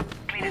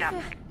 Clean it up.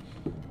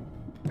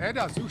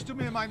 Ada, suchst du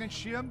mir meinen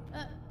Schirm?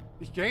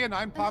 Ich gehe in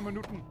ein paar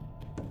Minuten.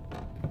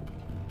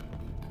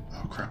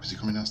 Oh crap, is he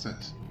coming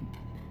downstairs?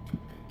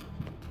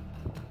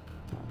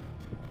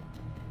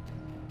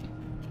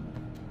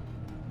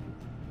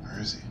 Where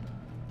is he?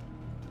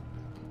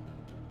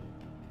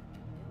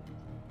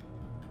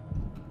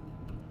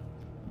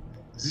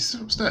 Is he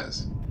still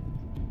upstairs?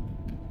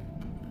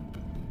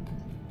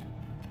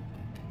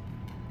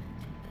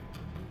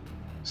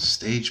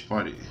 Stage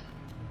body.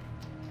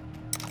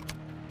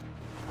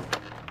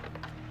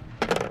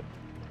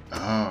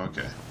 Oh,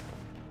 okay.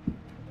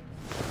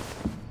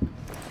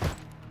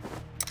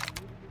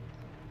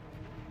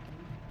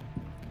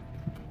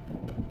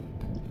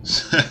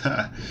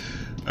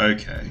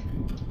 Okay.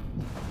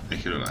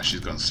 Make it look like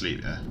she's gone to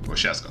sleep, yeah? Well,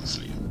 she has gone to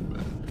sleep,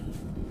 but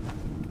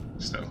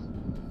still.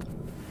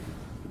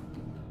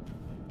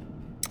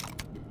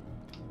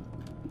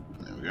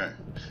 There we go.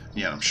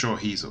 Yeah, I'm sure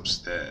he's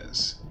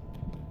upstairs.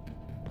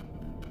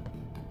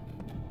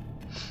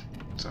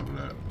 Let's have a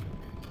look.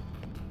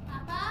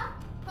 Papa,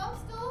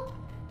 kommst du?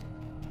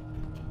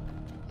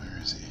 Where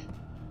is he?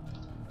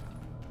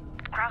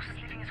 Krause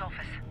is leaving his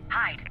office.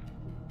 Hide.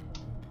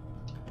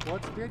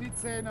 Putz dir die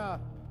Zähne.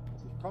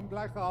 Ich komm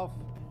gleich rauf.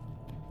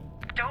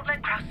 Don't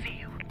let Krause see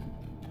you.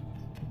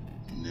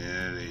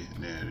 Nearly.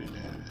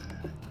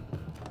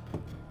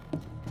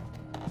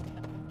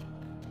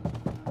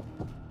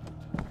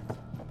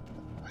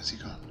 Where's he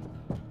gone?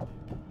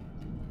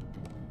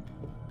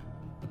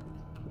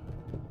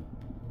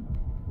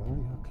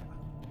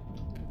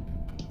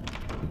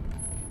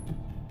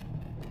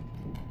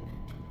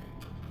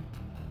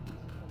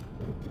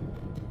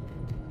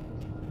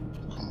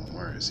 Come on,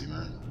 where is he,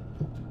 man?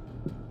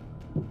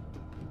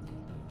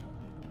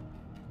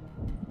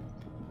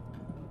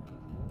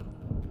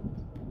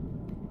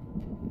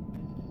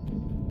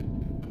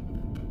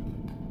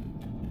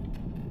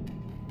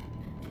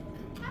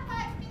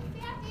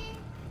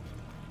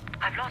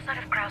 I've lost sight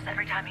of Kraus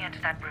every time he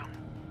enters that room.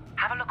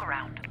 Have a look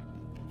around.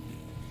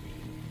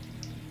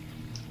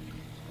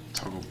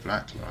 Toggle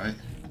black light.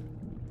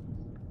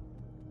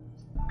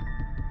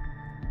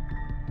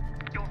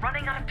 You're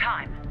running out of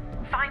time.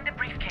 Find the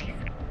briefcase.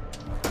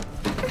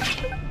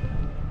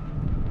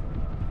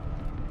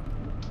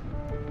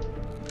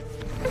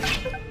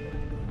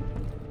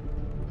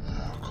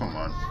 Oh, come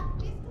on.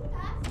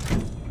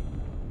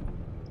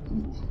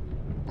 Ooh.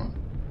 What?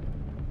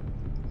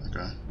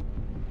 Okay.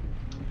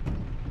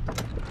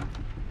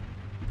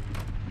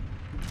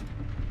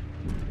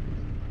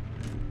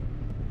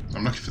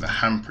 I'm looking for the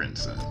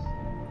handprints then.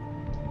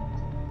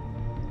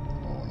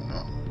 Or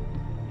not.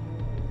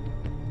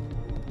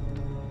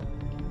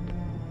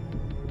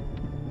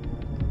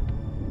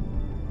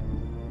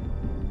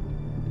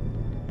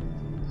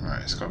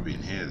 Alright, it's got to be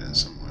in here then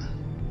somewhere.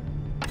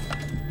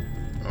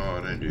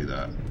 Oh, don't do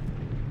that.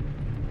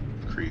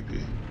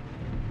 Creepy.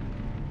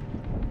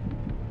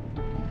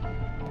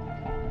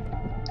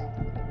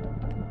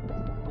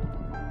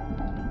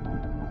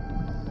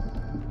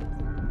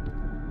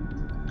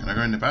 Can I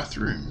go in the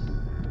bathroom?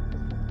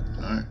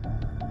 No.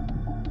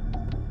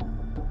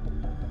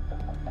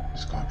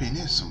 It's got to be in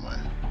here somewhere.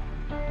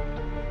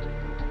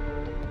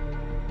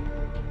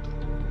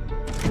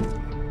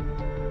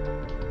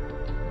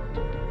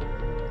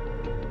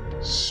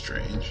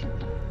 Strange.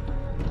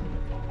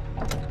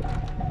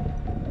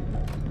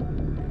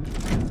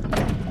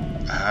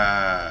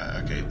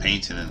 Ah, okay.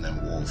 Painting and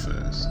then wall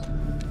first.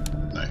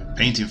 No,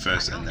 painting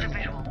first and then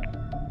wall.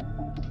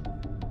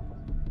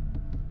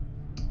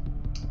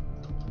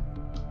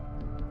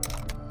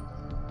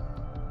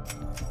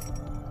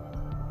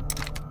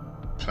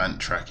 Plant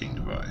tracking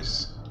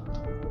device.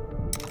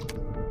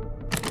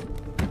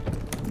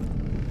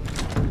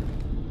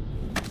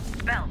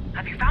 Bell,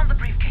 have you found the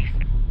briefcase?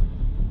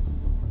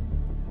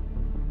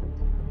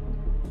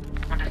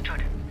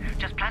 Understood.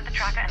 Just plant the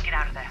tracker and get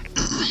out of there.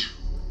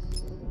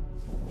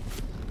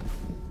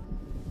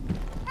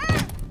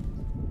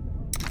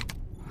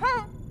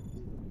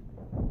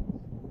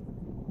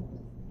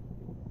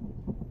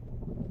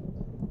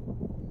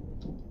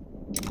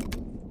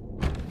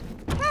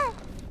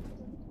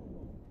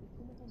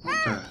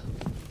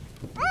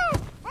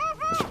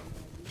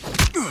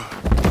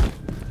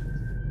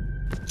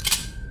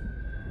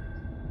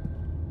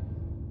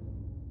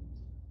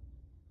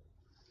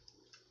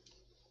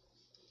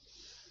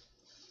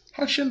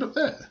 How'd she end up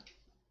there?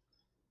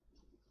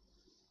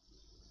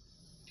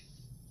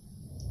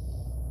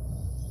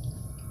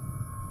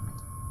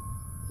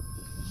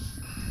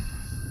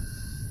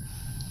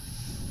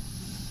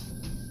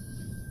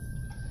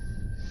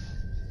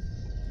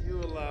 You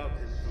allowed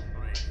him to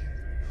break into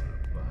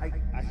your I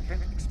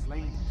can't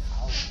explain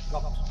how he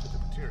got to the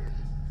material.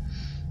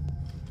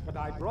 But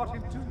I brought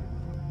him to you.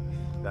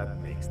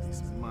 That makes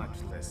this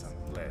much less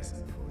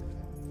unpleasant for you.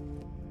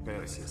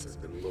 Perseus has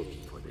been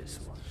looking for this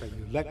one. Then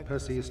you let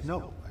Perseus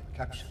know I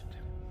captured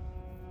him.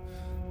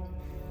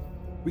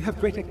 We have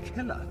Greater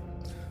Killer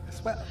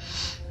as well.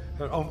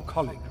 Her own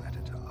colleague rat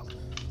it out.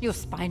 You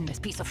spineless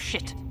piece of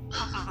shit.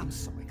 I'm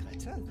sorry,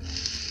 Greta.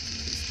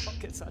 These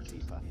pockets are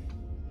deeper.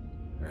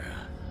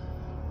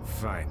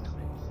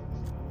 Finally.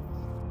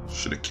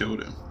 Should have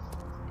killed him.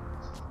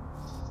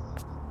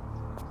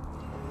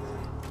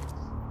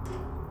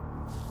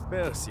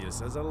 Perseus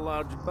has a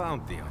large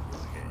bounty on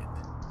your head.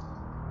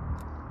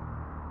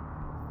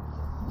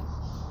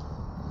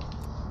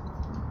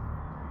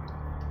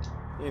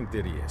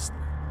 Interesting.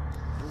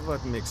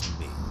 What makes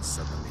me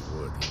suddenly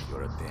worthy of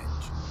your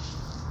attention?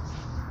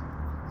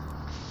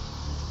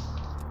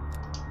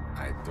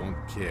 I don't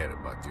care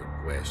about your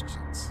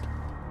questions.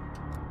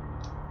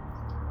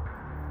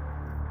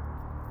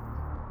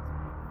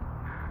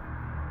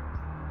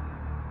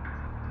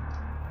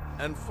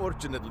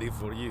 Unfortunately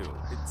for you,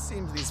 it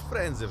seems these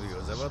friends of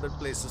yours have other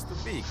places to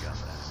be,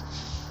 comrade.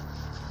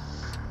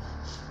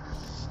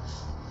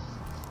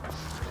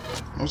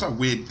 What was that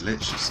weird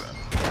glitch you said?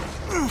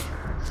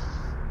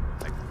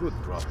 I could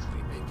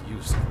probably make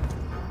use of it,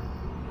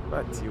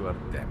 but you are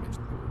damaged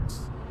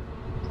goods.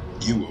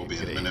 You will be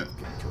in a minute.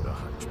 You're a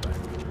hunchback.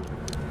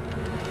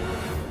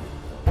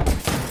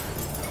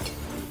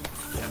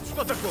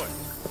 Что такое?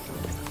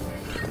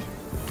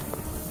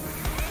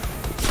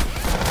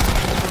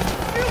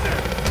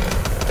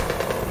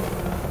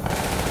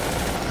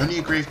 Only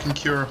a grave can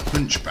cure a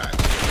hunchback.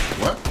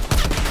 What?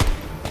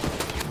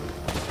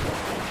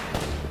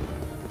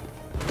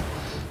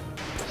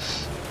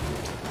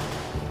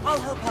 I'll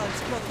help her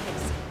secure the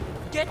case.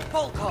 Get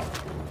Volkov!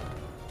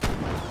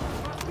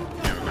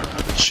 Yeah, we're gonna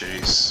have a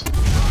chase.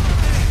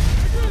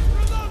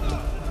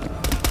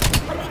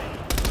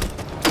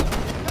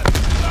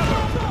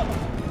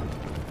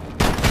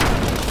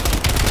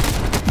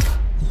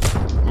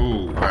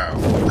 Oh, wow.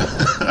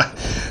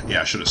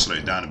 Yeah, I should have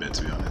slowed down a bit,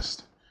 to be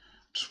honest.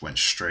 Just went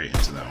straight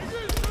into that one.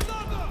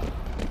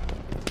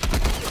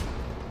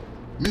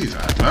 Move,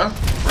 Adler.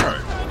 Bro.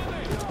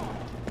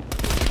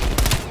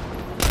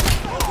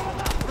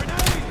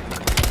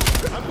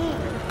 Come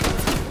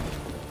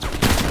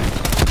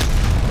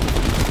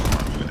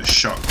on, with a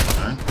shotgun,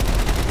 man.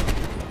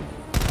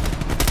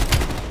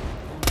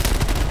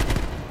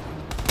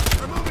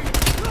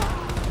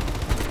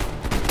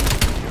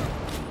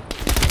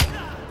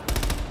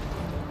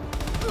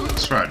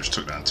 swear I just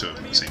took down two of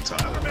them at the same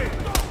time.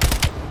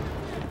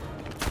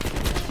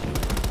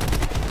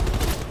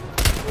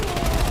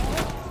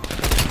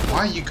 Why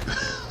are you...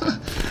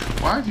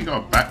 Why have you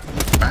got back to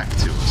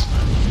us,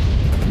 man?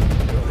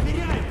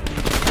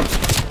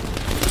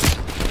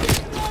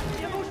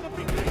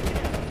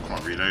 Come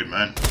on, reload,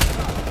 man.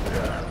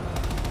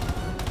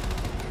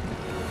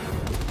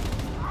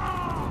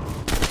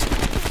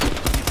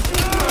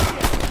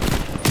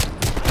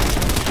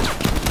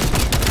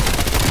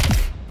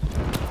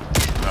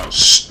 That was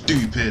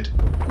stupid.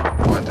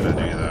 Why did I do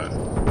that?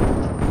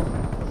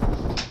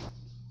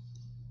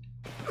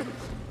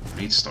 I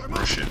need to stop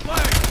rushing.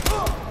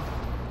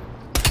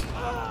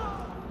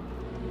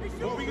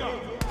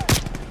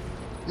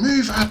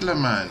 Move, Adler,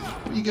 man!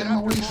 What are you getting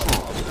away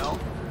for?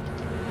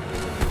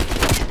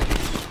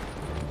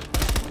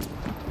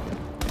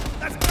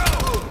 Let's go!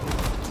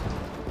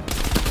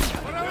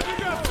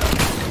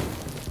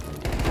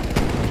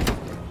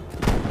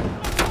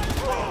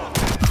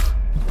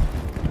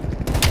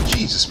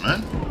 Jesus,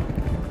 man!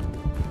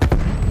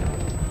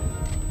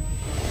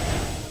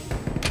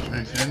 Is there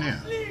anything in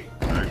here?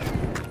 No.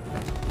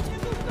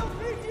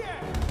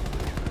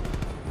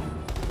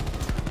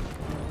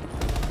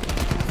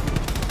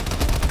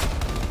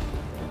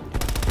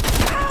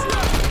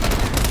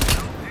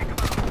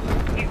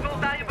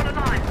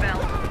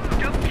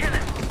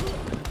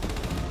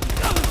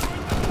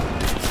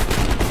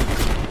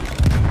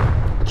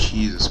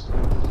 Jesus.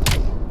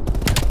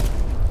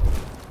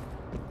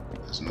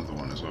 There's another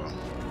one as well.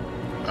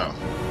 Oh.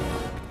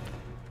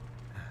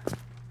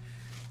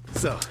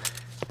 So,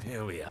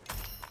 here we are.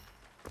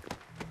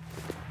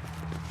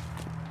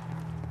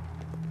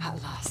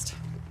 At last.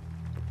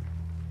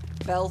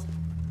 Bell,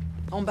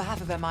 on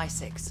behalf of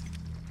MI6,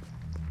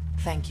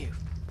 thank you.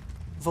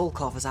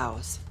 Volkov is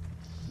ours.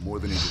 More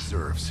than he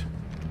deserves.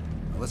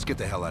 Now let's get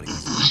the hell out of here.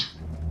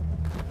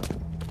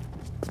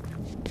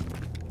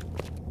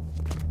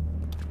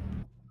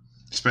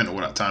 Spent all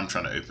that time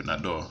trying to open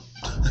that door.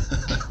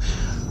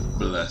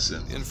 Bless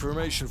him.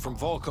 Information from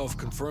Volkov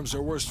confirms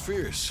our worst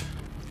fears.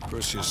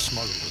 Perseus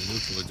smuggled a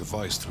nuclear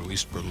device through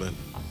East Berlin.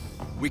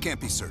 We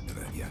can't be certain of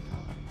that yet.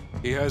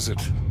 He has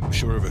it. I'm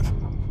sure of it.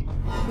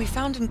 We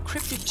found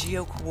encrypted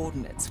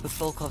geo-coordinates with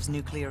Volkov's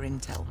nuclear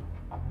intel.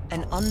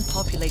 An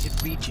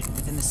unpopulated region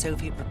within the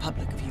Soviet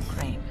Republic of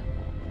Ukraine.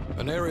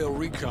 An aerial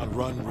recon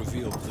run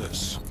revealed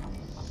this.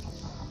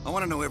 I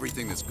want to know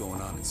everything that's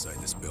going on inside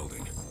this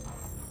building.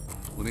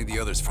 We'll need the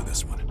others for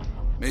this one.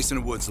 Mason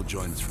and Woods will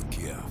join us from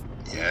Kiev.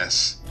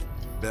 Yes.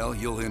 Bell,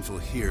 you'll infil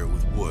here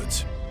with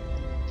Woods.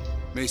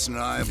 Mason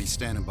and I will be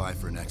standing by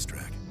for an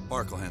extract.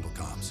 Bark will handle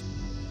comms.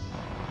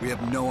 We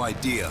have no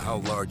idea how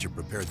large or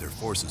prepared their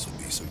forces will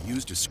be, so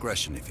use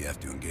discretion if you have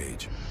to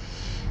engage.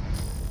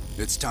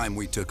 It's time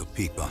we took a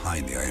peek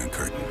behind the Iron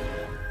Curtain.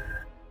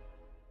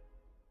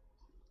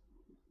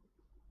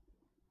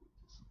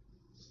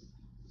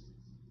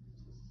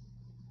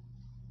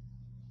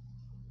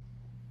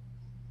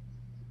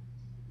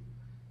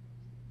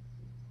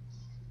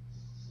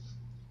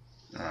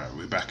 Alright,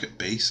 we're back at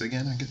base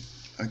again,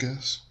 I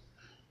guess.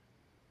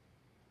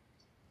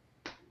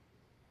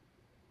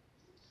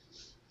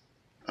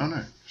 Oh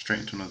no, straight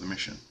into another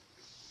mission.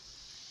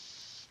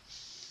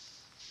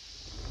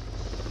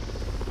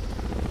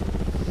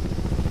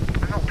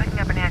 I'm not picking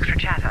up any extra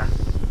chatter.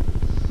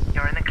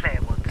 You're in the clear,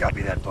 Woods.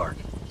 Copy that, Bark.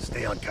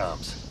 Stay on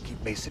comms.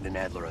 Keep Mason and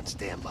Adler on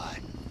standby.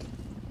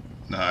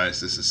 Nice,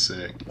 this is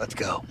sick. Let's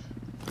go.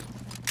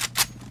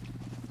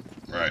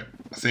 Right,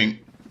 I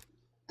think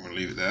I'm going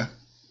to leave it there.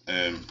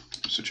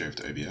 Switch over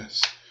to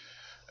OBS.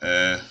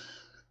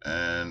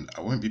 And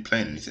I won't be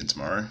playing anything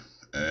tomorrow,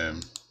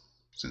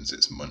 since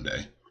it's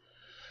Monday.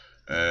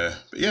 But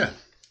yeah,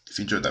 if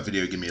you enjoyed that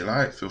video, give me a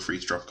like. Feel free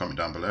to drop a comment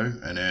down below.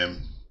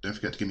 And don't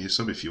forget to give me a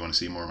sub if you want to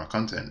see more of my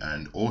content.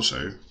 And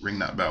also, ring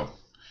that bell.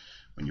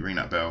 When you ring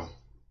that bell,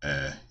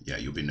 yeah,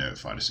 you'll be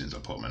notified as soon as I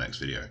put up my next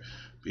video.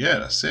 But yeah,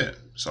 that's it.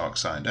 Sark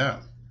signed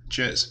out.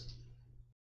 Cheers.